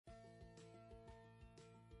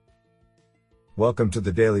Welcome to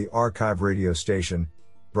the Daily Archive radio station,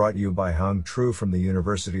 brought you by Hung Tru from the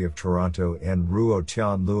University of Toronto and Ruo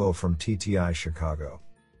Tian Luo from TTI Chicago.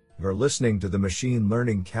 You're listening to the Machine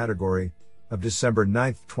Learning category of December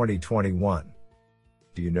 9, 2021.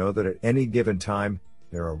 Do you know that at any given time,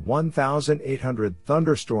 there are 1,800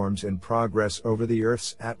 thunderstorms in progress over the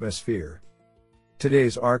Earth's atmosphere?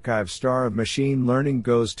 Today's archive star of machine learning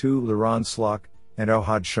goes to Liran Slok and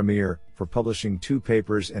Ohad Shamir for publishing 2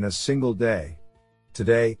 papers in a single day.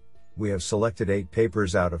 Today, we have selected 8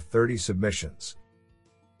 papers out of 30 submissions.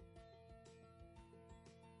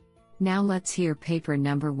 Now let's hear paper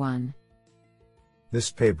number 1. This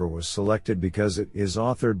paper was selected because it is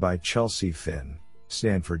authored by Chelsea Finn,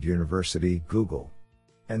 Stanford University, Google,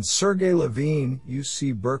 and Sergey Levine,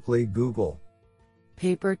 UC Berkeley, Google.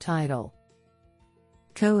 Paper title: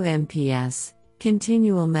 Co-MPS,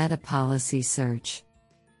 Continual Meta-Policy Search.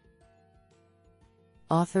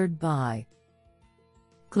 Authored by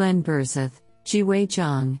Glenn Berzeth, Jiwei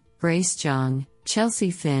Zhang, Grace Zhang,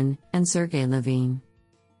 Chelsea Finn, and Sergey Levine.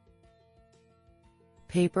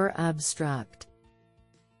 Paper abstract: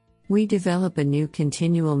 We develop a new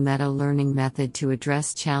continual meta-learning method to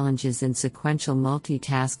address challenges in sequential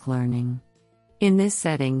multitask learning. In this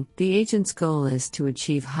setting, the agent's goal is to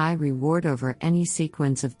achieve high reward over any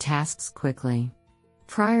sequence of tasks quickly.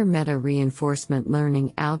 Prior meta-reinforcement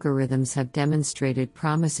learning algorithms have demonstrated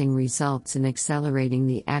promising results in accelerating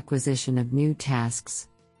the acquisition of new tasks.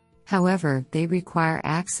 However, they require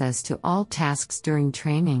access to all tasks during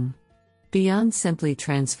training. Beyond simply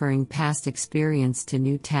transferring past experience to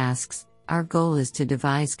new tasks, our goal is to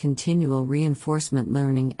devise continual reinforcement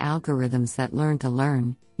learning algorithms that learn to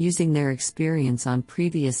learn, using their experience on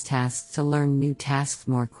previous tasks to learn new tasks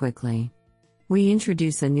more quickly. We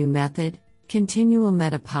introduce a new method, Continual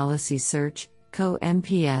Meta-Policy Search,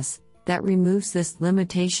 Co-MPS, that removes this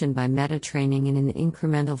limitation by meta-training in an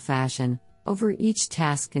incremental fashion, over each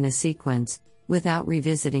task in a sequence, without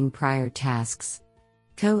revisiting prior tasks.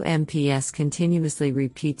 Co-MPS continuously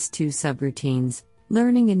repeats 2 subroutines,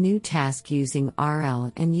 learning a new task using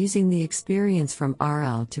RL and using the experience from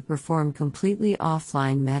RL to perform completely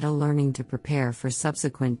offline meta-learning to prepare for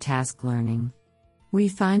subsequent task learning. We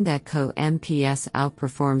find that Co-MPS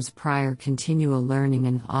outperforms prior continual learning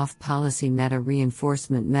and off-policy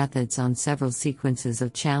meta-reinforcement methods on several sequences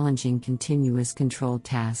of challenging continuous control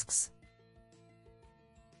tasks.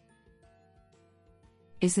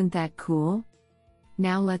 Isn't that cool?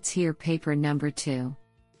 Now let's hear paper number 2.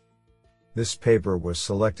 This paper was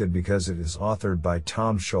selected because it is authored by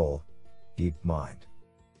Tom Scholl, DeepMind,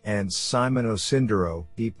 and Simon Osindoro,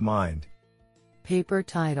 DeepMind. Paper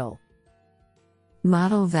title: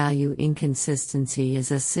 Model Value Inconsistency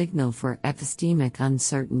is a Signal for Epistemic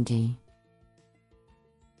Uncertainty.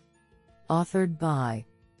 Authored by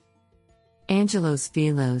Angelos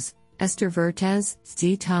Philos, Esther Vertes,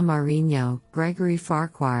 Zita Marino, Gregory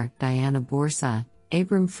Farquhar, Diana Borsa,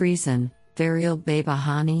 Abram Friesen, Varial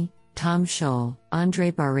Babahani, Tom Scholl,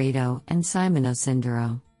 Andre Barreto, and Simon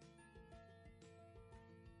Osindoro.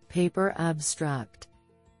 Paper abstract: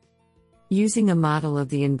 Using a model of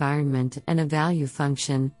the environment and a value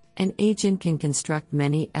function, an agent can construct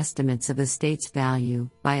many estimates of a state's value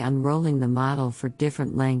by unrolling the model for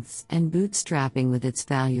different lengths and bootstrapping with its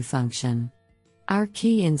value function. Our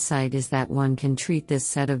key insight is that one can treat this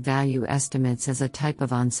set of value estimates as a type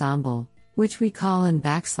of ensemble, which we call an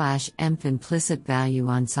 \emp implicit value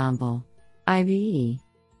ensemble, IVE.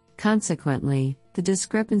 Consequently, the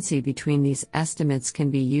discrepancy between these estimates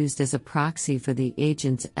can be used as a proxy for the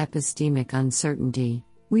agent's epistemic uncertainty.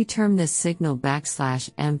 We term this signal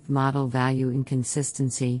 \emp model value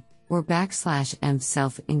inconsistency, or \emp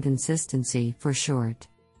self-inconsistency for short.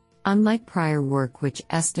 Unlike prior work which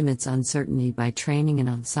estimates uncertainty by training an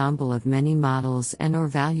ensemble of many models and/or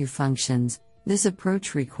value functions, this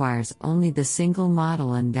approach requires only the single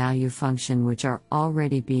model and value function which are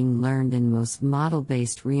already being learned in most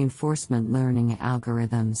model-based reinforcement learning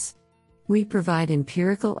algorithms. We provide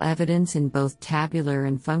empirical evidence in both tabular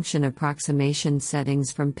and function approximation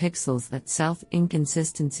settings from pixels that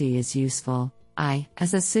self-inconsistency is useful, I,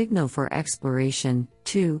 as a signal for exploration,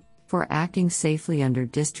 2, for acting safely under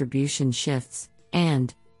distribution shifts,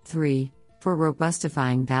 and 3, for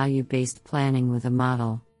robustifying value-based planning with a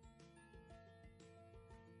model.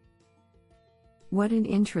 What an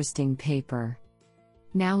interesting paper.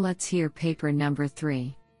 Now let's hear paper number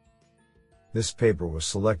 3. This paper was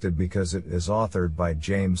selected because it is authored by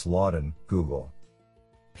James Lawton, Google.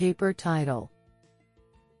 Paper title: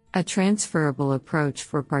 A Transferable Approach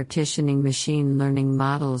for Partitioning Machine Learning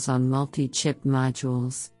Models on Multi-Chip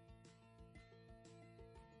Modules.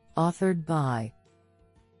 Authored by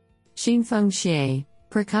Xinfeng Xie,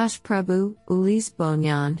 Prakash Prabhu, Ulis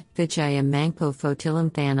Bonyan, Vijaya Mangpo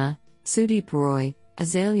Photilamthana, Sudeep Roy,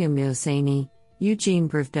 Azalea Mosani, Eugene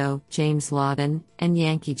Brivdo, James Lawton, and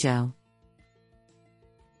Yankee Joe.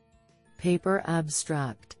 Paper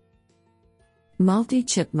abstract.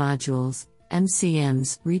 Multi-chip modules,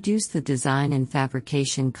 MCMs, reduce the design and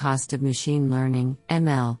fabrication cost of machine learning,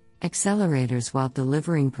 ML, accelerators while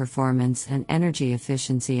delivering performance and energy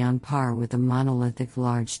efficiency on par with a monolithic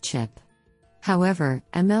large chip. However,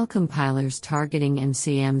 ML compilers targeting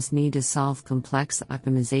MCMs need to solve complex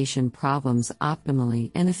optimization problems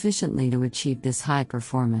optimally and efficiently to achieve this high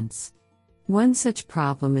performance. One such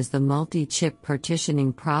problem is the multi-chip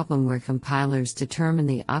partitioning problem, where compilers determine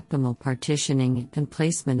the optimal partitioning and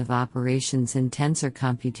placement of operations in tensor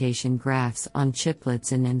computation graphs on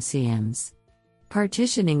chiplets in MCMs.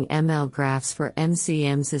 Partitioning ML graphs for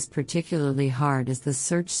MCMs is particularly hard as the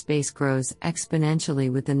search space grows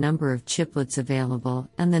exponentially with the number of chiplets available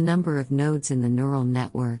and the number of nodes in the neural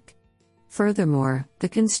network. Furthermore, the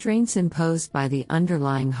constraints imposed by the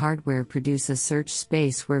underlying hardware produce a search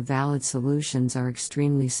space where valid solutions are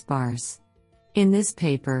extremely sparse. In this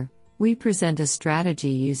paper, we present a strategy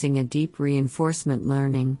using a deep reinforcement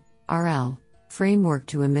learning (RL) framework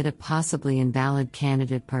to emit a possibly invalid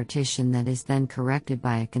candidate partition that is then corrected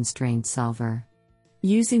by a constraint solver.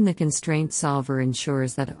 Using the constraint solver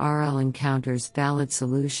ensures that RL encounters valid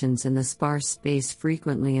solutions in the sparse space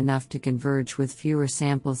frequently enough to converge with fewer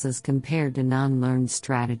samples as compared to non-learned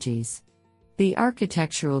strategies. The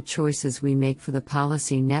architectural choices we make for the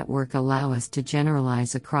policy network allow us to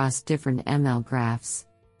generalize across different ML graphs.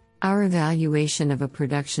 Our evaluation of a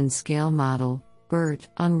production scale model, BERT,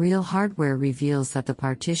 on real hardware reveals that the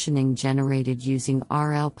partitioning generated using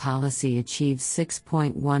RL policy achieves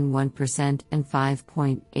 6.11% and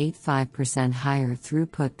 5.85% higher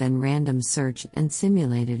throughput than random search and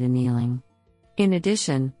simulated annealing. In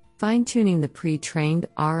addition, fine-tuning the pre-trained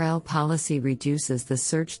RL policy reduces the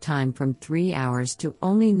search time from 3 hours to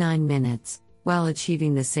only 9 minutes, while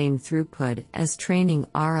achieving the same throughput as training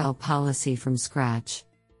RL policy from scratch.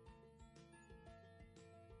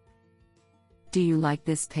 Do you like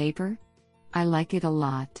this paper? I like it a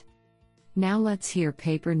lot. Now let's hear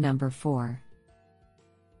paper number 4.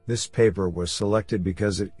 This paper was selected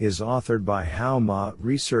because it is authored by Hao Ma,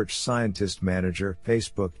 Research Scientist Manager,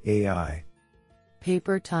 Facebook AI.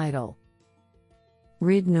 Paper title: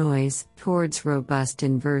 RID Noise Towards Robust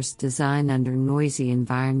Inverse Design Under Noisy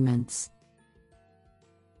Environments.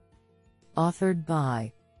 Authored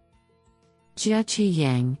by Jiaqi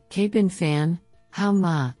Yang, Keibin Fan, Hao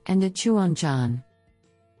Ma, and Achuan Zhan.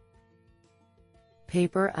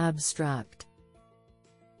 Paper abstract.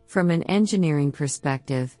 From an engineering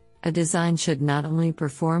perspective, a design should not only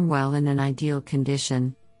perform well in an ideal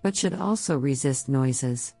condition, but should also resist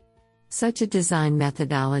noises. Such a design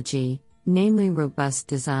methodology, namely robust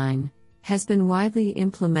design, has been widely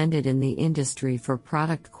implemented in the industry for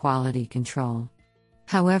product quality control.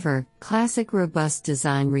 However, classic robust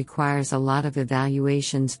design requires a lot of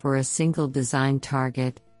evaluations for a single design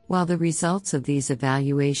target, while the results of these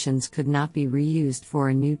evaluations could not be reused for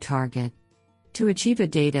a new target. To achieve a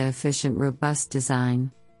data-efficient robust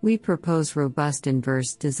design, we propose robust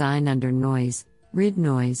inverse design under noise, RID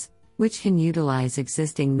noise, which can utilize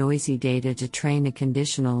existing noisy data to train a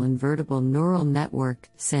conditional invertible neural network,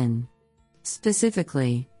 CIN.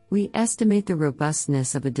 Specifically, we estimate the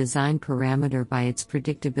robustness of a design parameter by its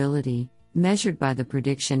predictability, measured by the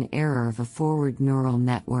prediction error of a forward neural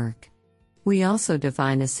network. We also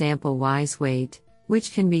define a sample-wise weight,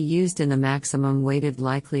 which can be used in the maximum weighted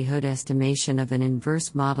likelihood estimation of an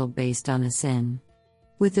inverse model based on a CIN.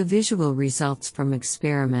 With the visual results from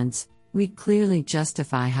experiments, we clearly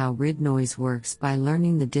justify how RID noise works by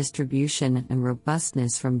learning the distribution and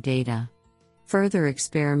robustness from data. Further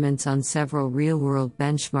experiments on several real-world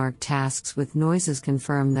benchmark tasks with noises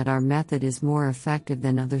confirm that our method is more effective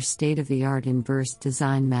than other state-of-the-art inverse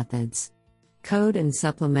design methods. Code and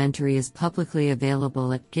supplementary is publicly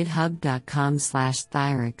available at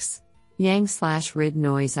github.com/thyrix. Yang/RID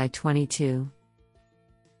noise I22.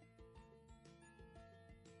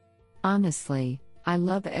 Honestly, I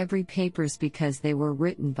love every papers because they were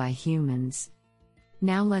written by humans.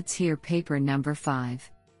 Now let's hear paper number 5.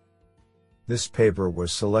 This paper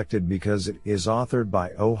was selected because it is authored by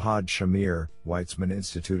Ohad Shamir, Weizmann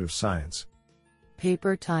Institute of Science.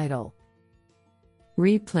 Paper title: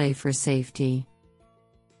 Replay for Safety.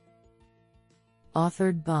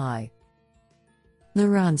 Authored by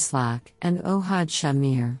Liran Slak and Ohad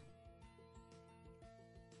Shamir.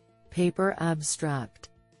 Paper abstract.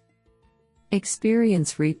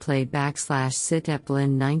 Experience replay /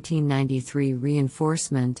 Siteplin 1993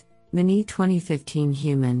 reinforcement, Mini 2015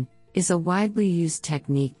 Human, is a widely used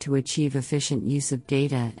technique to achieve efficient use of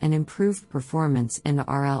data and improved performance in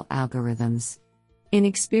RL algorithms. In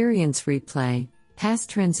experience replay, past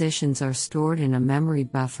transitions are stored in a memory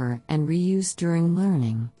buffer and reused during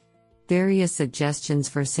learning. Various suggestions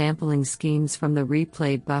for sampling schemes from the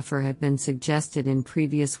replayed buffer have been suggested in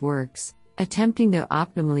previous works, attempting to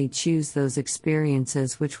optimally choose those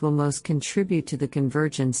experiences which will most contribute to the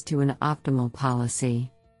convergence to an optimal policy.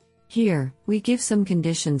 Here, we give some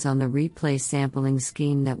conditions on the replay sampling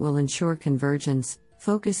scheme that will ensure convergence,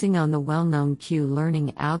 focusing on the well-known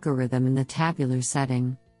Q-learning algorithm in the tabular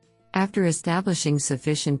setting. After establishing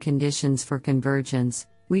sufficient conditions for convergence,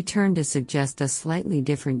 we turn to suggest a slightly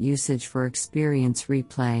different usage for experience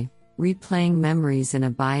replay, replaying memories in a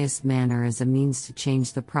biased manner as a means to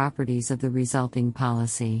change the properties of the resulting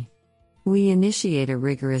policy. We initiate a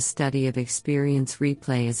rigorous study of experience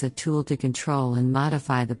replay as a tool to control and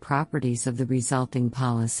modify the properties of the resulting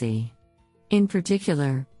policy. In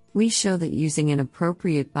particular, we show that using an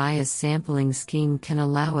appropriate bias sampling scheme can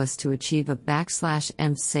allow us to achieve a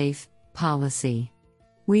 \m safe policy.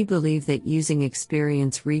 We believe that using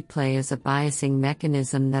experience replay as a biasing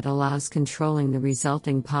mechanism that allows controlling the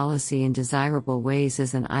resulting policy in desirable ways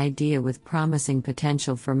is an idea with promising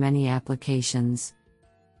potential for many applications.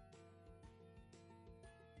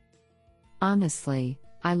 Honestly,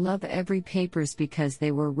 I love every papers because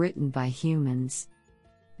they were written by humans.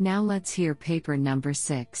 Now let's hear paper number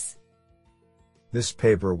 6. This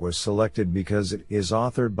paper was selected because it is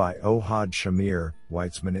authored by Ohad Shamir,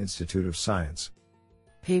 Weizmann Institute of Science.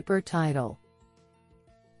 Paper title: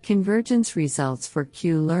 Convergence Results for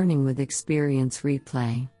Q-Learning with Experience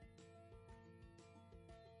Replay.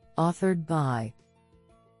 Authored by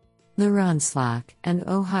Liran Slak and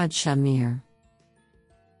Ohad Shamir.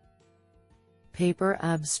 Paper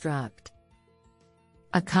abstract: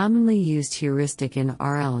 A commonly used heuristic in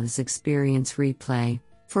RL is experience replay,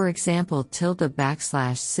 for example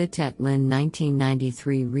 ~Sitet Lin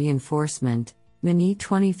 1993 reinforcement, Mini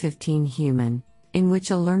 2015 Human, in which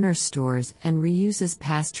a learner stores and reuses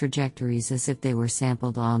past trajectories as if they were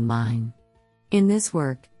sampled online. In this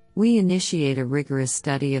work, we initiate a rigorous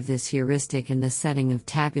study of this heuristic in the setting of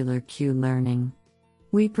tabular Q-learning.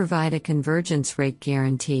 We provide a convergence rate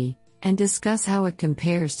guarantee, and discuss how it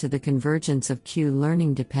compares to the convergence of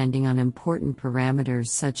Q-learning depending on important parameters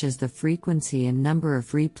such as the frequency and number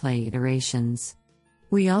of replay iterations.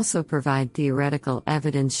 We also provide theoretical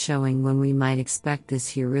evidence showing when we might expect this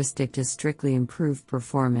heuristic to strictly improve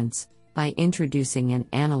performance, by introducing and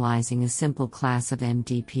analyzing a simple class of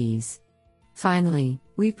MDPs. Finally,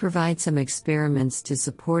 we provide some experiments to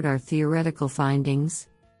support our theoretical findings.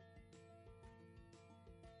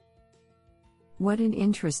 What an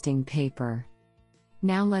interesting paper!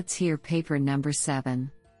 Now let's hear paper number 7.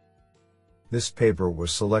 This paper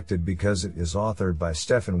was selected because it is authored by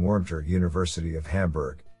Stefan Wurmter, University of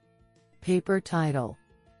Hamburg. Paper title: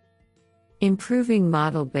 Improving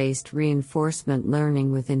Model-Based Reinforcement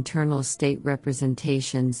Learning with Internal State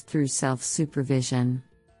Representations Through Self-Supervision.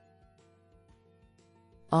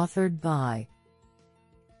 Authored by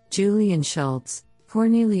Julian Schultz,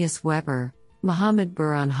 Cornelius Weber, Mohammed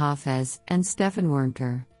Burhan Hafez, and Stefan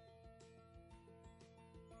Wurmter.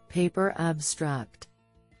 Paper abstract: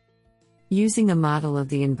 Using a model of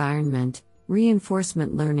the environment,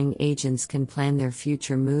 reinforcement learning agents can plan their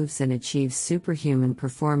future moves and achieve superhuman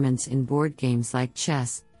performance in board games like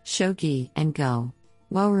chess, shogi, and Go,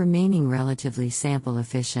 while remaining relatively sample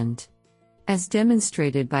efficient. As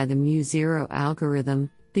demonstrated by the mu0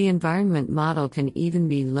 algorithm, the environment model can even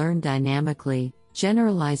be learned dynamically,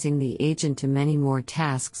 generalizing the agent to many more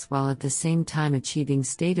tasks while at the same time achieving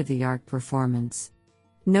state-of-the-art performance.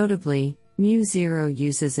 Notably, mu0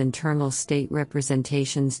 uses internal state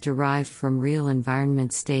representations derived from real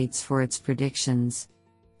environment states for its predictions.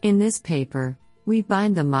 In this paper, we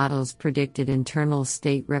bind the model's predicted internal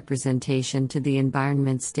state representation to the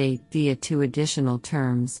environment state via 2 additional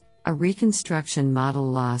terms, a reconstruction model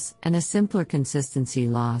loss and a simpler consistency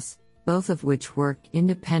loss, both of which work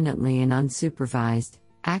independently and unsupervised,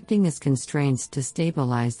 acting as constraints to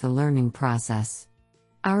stabilize the learning process.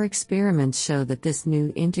 Our experiments show that this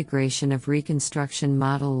new integration of reconstruction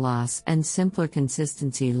model loss and simpler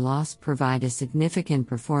consistency loss provide a significant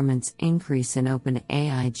performance increase in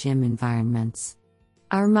OpenAI GYM environments.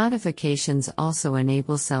 Our modifications also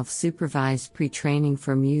enable self-supervised pre-training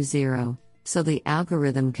for mu0, so the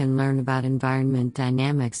algorithm can learn about environment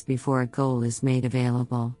dynamics before a goal is made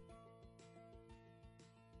available.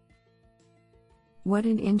 What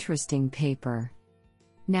an interesting paper!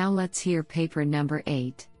 Now let's hear paper number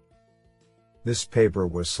 8. This paper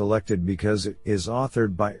was selected because it is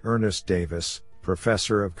authored by Ernest Davis,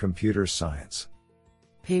 Professor of Computer Science.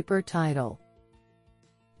 Paper title: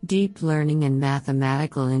 Deep Learning and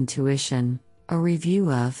Mathematical Intuition, a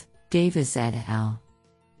review of Davis et al.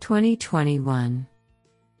 2021.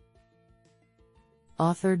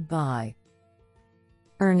 Authored by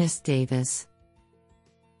Ernest Davis.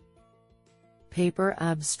 Paper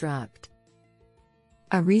abstract: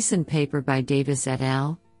 A recent paper by Davis et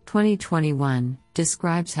al. 2021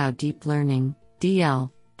 describes how deep learning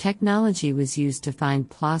 (DL) technology was used to find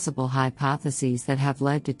plausible hypotheses that have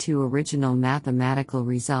led to two original mathematical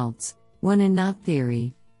results, one in knot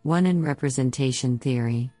theory, one in representation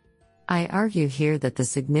theory. I argue here that the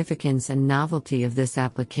significance and novelty of this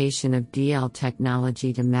application of DL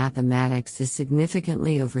technology to mathematics is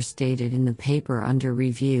significantly overstated in the paper under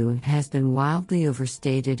review and has been wildly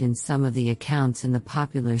overstated in some of the accounts in the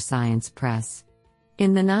popular science press.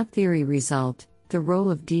 In the knot theory result, the role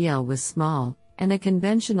of DL was small, and a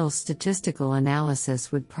conventional statistical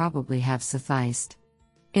analysis would probably have sufficed.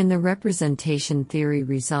 In the representation theory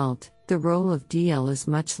result, the role of DL is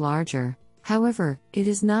much larger. However, it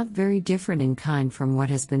is not very different in kind from what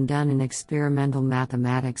has been done in experimental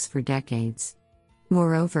mathematics for decades.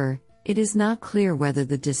 Moreover, it is not clear whether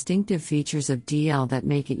the distinctive features of DL that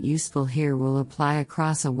make it useful here will apply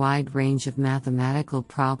across a wide range of mathematical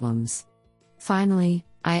problems. Finally,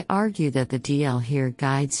 I argue that the DL here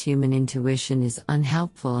guides human intuition is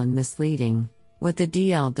unhelpful and misleading. What the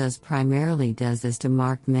DL primarily does is to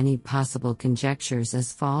mark many possible conjectures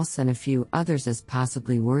as false and a few others as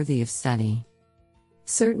possibly worthy of study.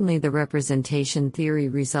 Certainly the representation theory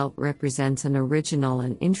result represents an original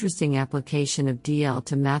and interesting application of DL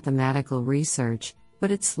to mathematical research,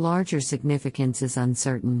 but its larger significance is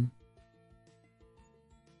uncertain.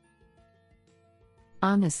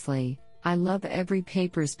 Honestly, I love every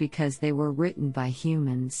papers because they were written by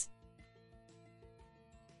humans.